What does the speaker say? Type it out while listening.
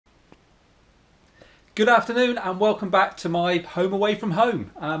Good afternoon and welcome back to my home away from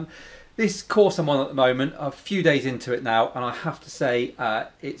home. This course I'm on at the moment, a few days into it now, and I have to say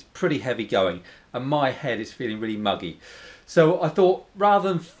it's pretty heavy going and my head is feeling really muggy. So I thought rather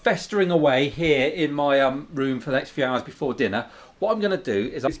than festering away here in my room for the next few hours before dinner, what I'm going to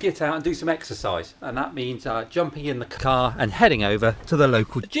do is get out and do some exercise, and that means jumping in the car and heading over to the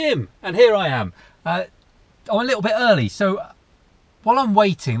local gym. And here I am. I'm a little bit early, so while I'm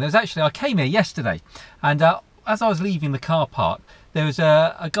waiting, I came here yesterday, and as I was leaving the car park, there was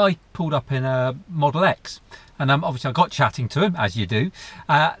a guy pulled up in a Model X, and obviously I got chatting to him, as you do.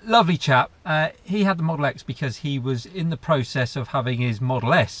 Lovely chap. He had the Model X because he was in the process of having his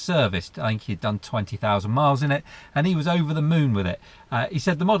Model S serviced. I think he'd done 20,000 miles in it, and he was over the moon with it. He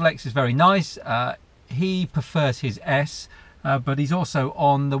said the Model X is very nice. He prefers his S, but he's also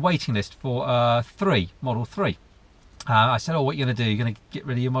on the waiting list for Model 3. I said, oh, what are you going to do? You're going to get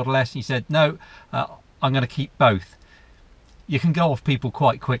rid of your Model S? And he said, no, I'm going to keep both. You can go off people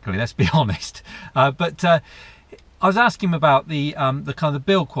quite quickly, let's be honest. But I was asking him about the kind of the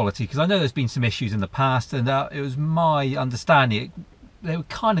build quality, because I know there's been some issues in the past, and it was my understanding they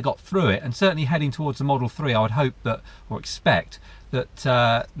kind of got through it, and certainly heading towards the Model 3, I would hope that, or expect, that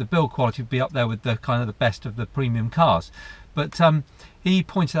the build quality would be up there with the kind of the best of the premium cars. But he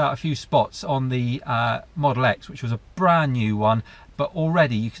pointed out a few spots on the Model X, which was a brand new one, but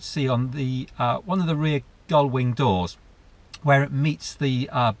already you could see on the one of the rear gull wing doors, where it meets the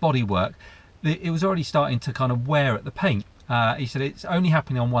bodywork, it was already starting to kind of wear at the paint. He said it's only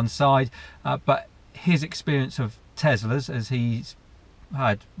happening on one side, but his experience of Teslas, as he's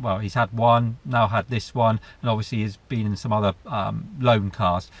had one, now had this one, and obviously he's been in some other loan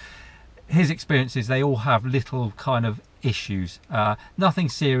cars. His experiences, they all have little kind of issues, nothing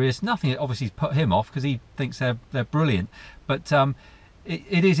serious, nothing that obviously put him off, because he thinks they're brilliant. But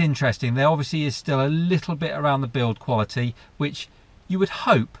it is interesting. There obviously is still a little bit around the build quality, which you would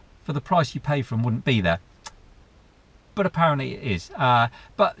hope for the price you pay for them wouldn't be there, but apparently it is.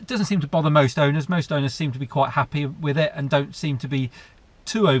 But it doesn't seem to bother most owners. Most owners seem to be quite happy with it and don't seem to be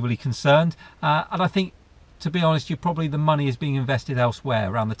too overly concerned. And I think, to be honest, the money is being invested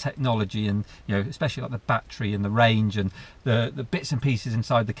elsewhere around the technology, and especially like the battery and the range and the bits and pieces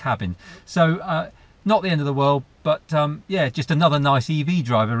inside the cabin. So not the end of the world, but yeah, just another nice EV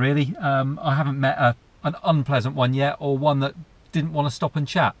driver really. I haven't met an unpleasant one yet, or one that didn't want to stop and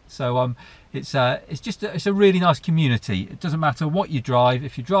chat. So it's a really nice community. It doesn't matter what you drive.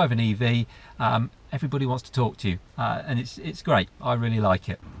 If you drive an EV, everybody wants to talk to you, and it's great. I really like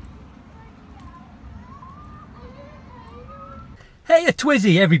it. Hey, a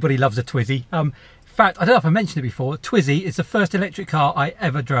Twizy! Everybody loves a Twizy. In fact, I don't know if I mentioned it before, Twizy is the first electric car I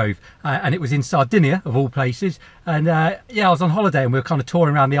ever drove, and it was in Sardinia, of all places. And yeah, I was on holiday and we were kind of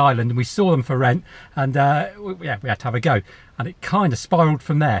touring around the island, and we saw them for rent, and yeah, we had to have a go. And it kind of spiraled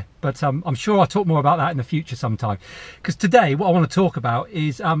from there. But I'm sure I'll talk more about that in the future sometime. Because today, what I want to talk about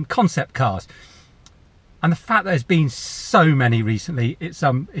is concept cars. And the fact that there's been so many recently, it's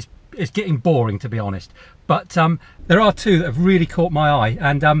getting boring, to be honest. But there are two that have really caught my eye,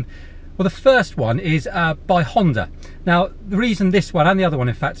 and well, the first one is by Honda. Now, the reason this one and the other one,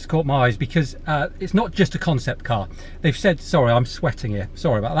 in fact, has caught my eye is because it's not just a concept car. They've said, sorry, I'm sweating here.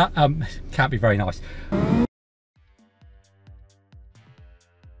 Sorry about that. Can't be very nice.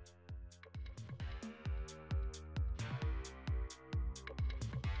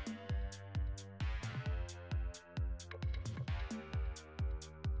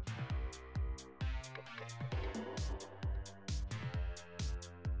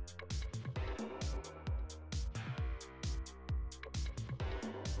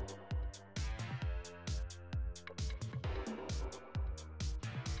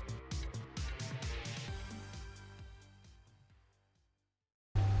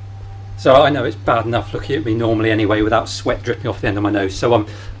 So I know it's bad enough looking at me normally anyway without sweat dripping off the end of my nose. So I'm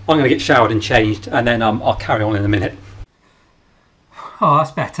going to get showered and changed, and then I'll carry on in a minute. Oh,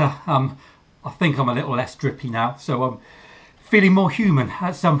 that's better. I think I'm a little less drippy now, so I'm feeling more human.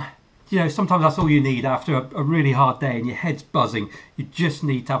 Sometimes that's all you need after a really hard day and your head's buzzing. You just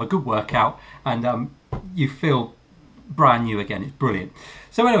need to have a good workout, and you feel brand new again. It's brilliant.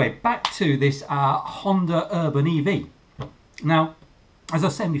 So anyway, back to this Honda Urban EV. Now, as I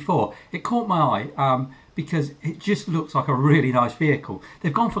was saying before, it caught my eye because it just looks like a really nice vehicle.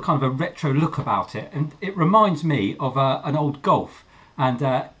 They've gone for kind of a retro look about it, and it reminds me of an old Golf. And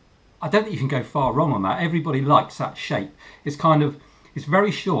I don't think you can go far wrong on that. Everybody likes that shape. It's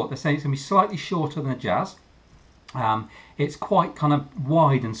very short. They're saying it's going to be slightly shorter than a Jazz. It's quite kind of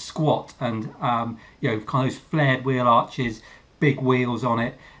wide and squat, and kind of those flared wheel arches, big wheels on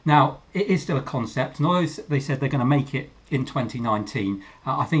it. Now, it is still a concept, and although they said they're going to make it in 2019,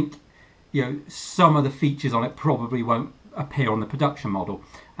 I think some of the features on it probably won't appear on the production model.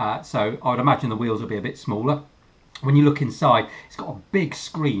 So I would imagine the wheels will be a bit smaller. When you look inside, it's got a big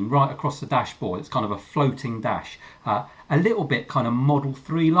screen right across the dashboard. It's kind of a floating dash, a little bit kind of Model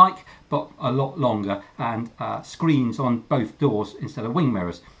 3 like, but a lot longer, and screens on both doors instead of wing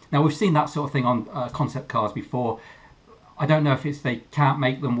mirrors. Now, we've seen that sort of thing on concept cars before. I don't know if it's they can't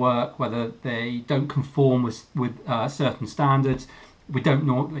make them work, whether they don't conform with certain standards. We don't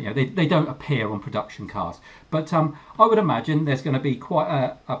know, they don't appear on production cars. But I would imagine there's going to be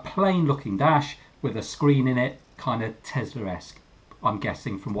quite a plain looking dash with a screen in it, kind of Tesla-esque, I'm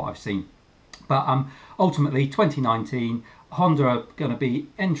guessing from what I've seen. But ultimately, 2019, Honda are going to be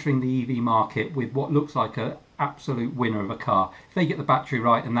entering the EV market with what looks like an absolute winner of a car. If they get the battery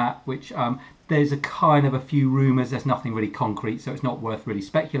right and that, which there's a kind of a few rumours, there's nothing really concrete, so it's not worth really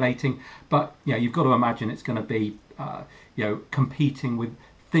speculating. But you've got to imagine it's going to be competing with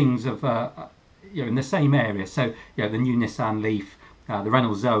things of in the same area. So the new Nissan Leaf, the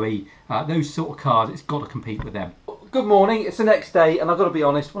Renault Zoe, those sort of cars, it's got to compete with them. Good morning, it's the next day, and I've got to be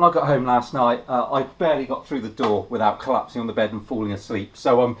honest, when I got home last night, I barely got through the door without collapsing on the bed and falling asleep.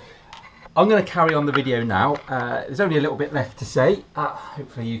 So I'm going to carry on the video now. There's only a little bit left to say.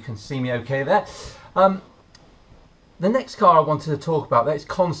 Hopefully you can see me okay there. The next car I wanted to talk about, that is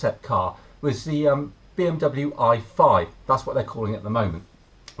concept car, was the BMW i5. That's what they're calling it at the moment.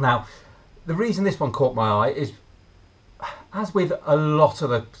 Now, the reason this one caught my eye is, as with a lot of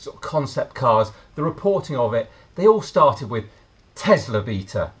the sort of concept cars, the reporting of it, they all started with Tesla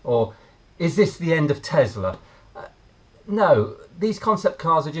beta, or is this the end of Tesla? No, these concept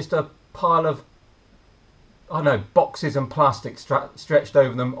cars are just a pile of, I don't know, boxes and plastic stretched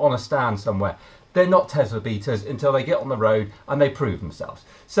over them on a stand somewhere. They're not Tesla betas until they get on the road and they prove themselves.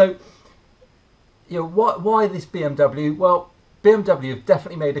 So, why this BMW? Well, BMW have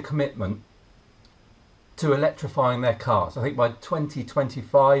definitely made a commitment to electrifying their cars. I think by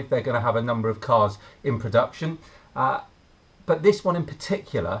 2025 they're going to have a number of cars in production. But this one in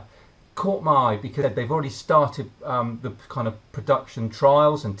particular caught my eye because they've already started the kind of production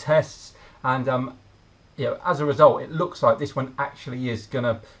trials and tests, and as a result it looks like this one actually is going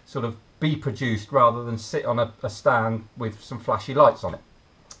to sort of be produced rather than sit on a stand with some flashy lights on it.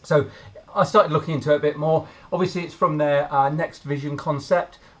 So I started looking into it a bit more. Obviously it's from their Next Vision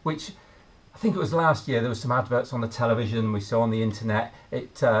concept, which I think it was last year. There was some adverts on the television, we saw on the internet,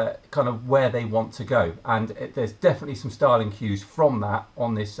 it kind of where they want to go, and there's definitely some styling cues from that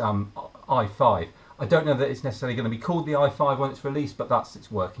on this i5. I don't know that it's necessarily going to be called the i5 when it's released, but that's its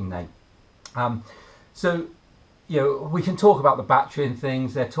working name. So we can talk about the battery and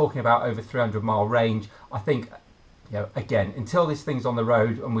things. They're talking about over 300-mile range. I think again, until this thing's on the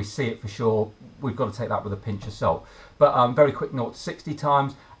road and we see it for sure, we've got to take that with a pinch of salt. But very quick 0 to 60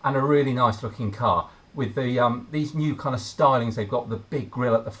 times, and a really nice looking car with the these new kind of stylings. They've got the big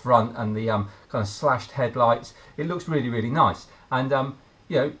grille at the front and the kind of slashed headlights. It looks really, really nice. And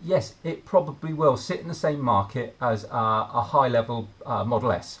yes, it probably will sit in the same market as a high-level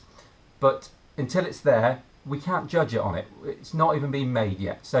Model S. But until it's there, we can't judge it on it. It's not even been made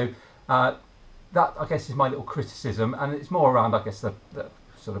yet. So that, I guess, is my little criticism, and it's more around, I guess, the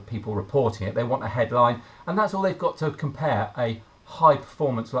sort of people reporting it. They want a headline, and that's all they've got to compare a high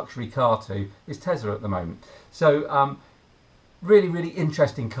performance luxury car to is Tesla at the moment. So really, really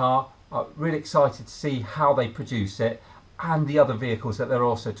interesting car. Really excited to see how they produce it and the other vehicles that they're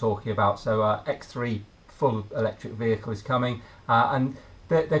also talking about. So X3 full electric vehicle is coming, and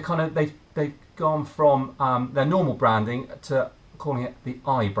they've gone from their normal branding to calling it the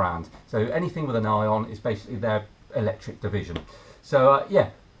I brand. So anything with an I on is basically their electric division. So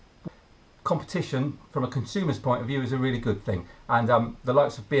competition from a consumer's point of view is a really good thing, and the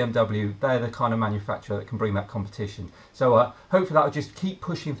likes of BMW, they're the kind of manufacturer that can bring that competition. So hopefully that will just keep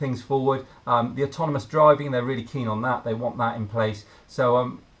pushing things forward. The autonomous driving, they're really keen on that. They want that in place.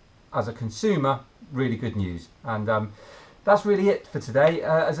 So as a consumer, really good news. And that's really it for today.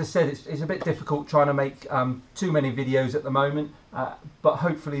 As I said, it's a bit difficult trying to make too many videos at the moment, but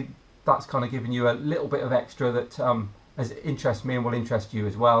hopefully that's kind of given you a little bit of extra that has interested me and will interest you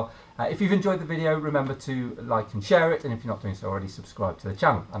as well. If you've enjoyed the video, remember to like and share it, and if you're not doing so already, subscribe to the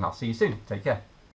channel, and I'll see you soon. Take care.